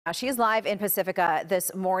She is live in Pacifica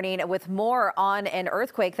this morning with more on an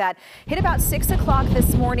earthquake that hit about 6 o'clock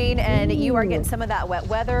this morning. And you are getting some of that wet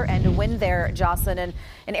weather and wind there, Jocelyn, in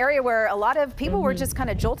an area where a lot of people were just kind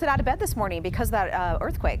of jolted out of bed this morning because of that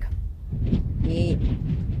earthquake.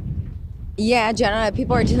 Yeah, Jenna,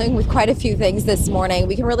 people are dealing with quite a few things this morning.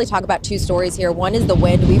 We can really talk about two stories here. One is the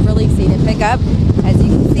wind. We've really seen it pick up, as you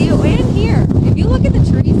can see, and here. If you look at the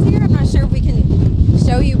trees here, I'm not sure if we can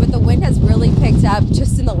show you, but the wind has really picked up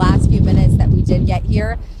just in the last few minutes that we did get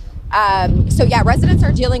here. So yeah, residents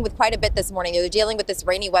are dealing with quite a bit this morning. They're dealing with this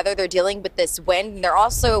rainy weather. They're dealing with this wind. And they're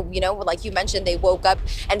also, like you mentioned, they woke up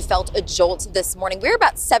and felt a jolt this morning. We're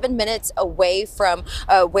about 7 minutes away from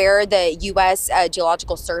where the U.S.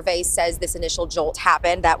 Geological Survey says this initial jolt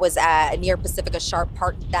happened. That was near Pacifica Sharp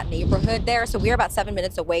Park, that neighborhood there. So we're about 7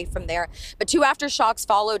 minutes away from there. But two aftershocks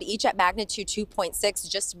followed, each at magnitude 2.6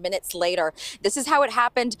 just minutes later. This is how it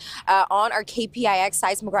happened on our KPIX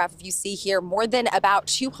seismograph. If you see here, more than about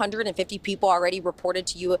 250 people already reported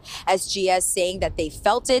to USGS saying that they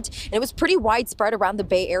felt it, and it was pretty widespread around the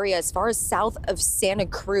Bay Area as far as south as Santa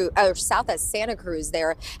Cruz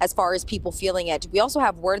there, as far as people feeling it. We also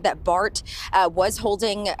have word that BART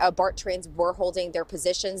trains were holding their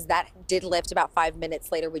positions. That did lift about 5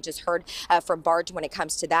 minutes later. We just heard from BART when it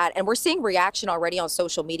comes to that, and we're seeing reaction already on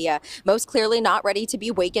social media. Most clearly not ready to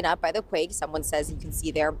be waken up by the quake. Someone says, you can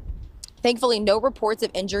see there. Thankfully, no reports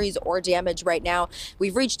of injuries or damage right now.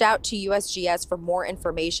 We've reached out to USGS for more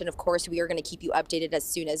information. Of course, we are going to keep you updated as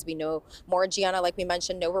soon as we know more. Gianna, like we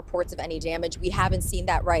mentioned, no reports of any damage. We haven't seen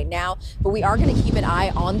that right now, but we are going to keep an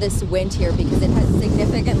eye on this wind here because it has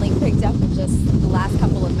significantly picked up in just the last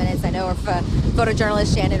couple of minutes. I know our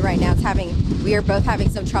photojournalist Shannon right now we are both having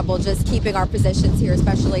some trouble just keeping our positions here,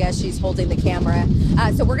 especially as she's holding the camera.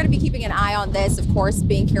 So we're going to be keeping an eye on this, of course,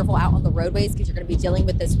 being careful out on the roadways because you're going to be dealing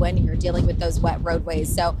with this wind and you're dealing with those wet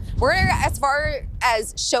roadways. So we're, as far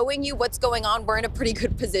as showing you what's going on, we're in a pretty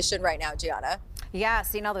good position right now, Gianna. Yeah,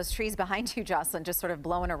 seeing all those trees behind you, Jocelyn, just sort of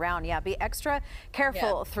blowing around. Yeah, be extra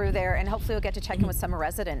careful through there, and hopefully we'll get to check in with some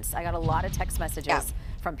residents. I got a lot of text messages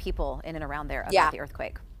from people in and around there about the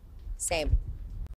earthquake. Same.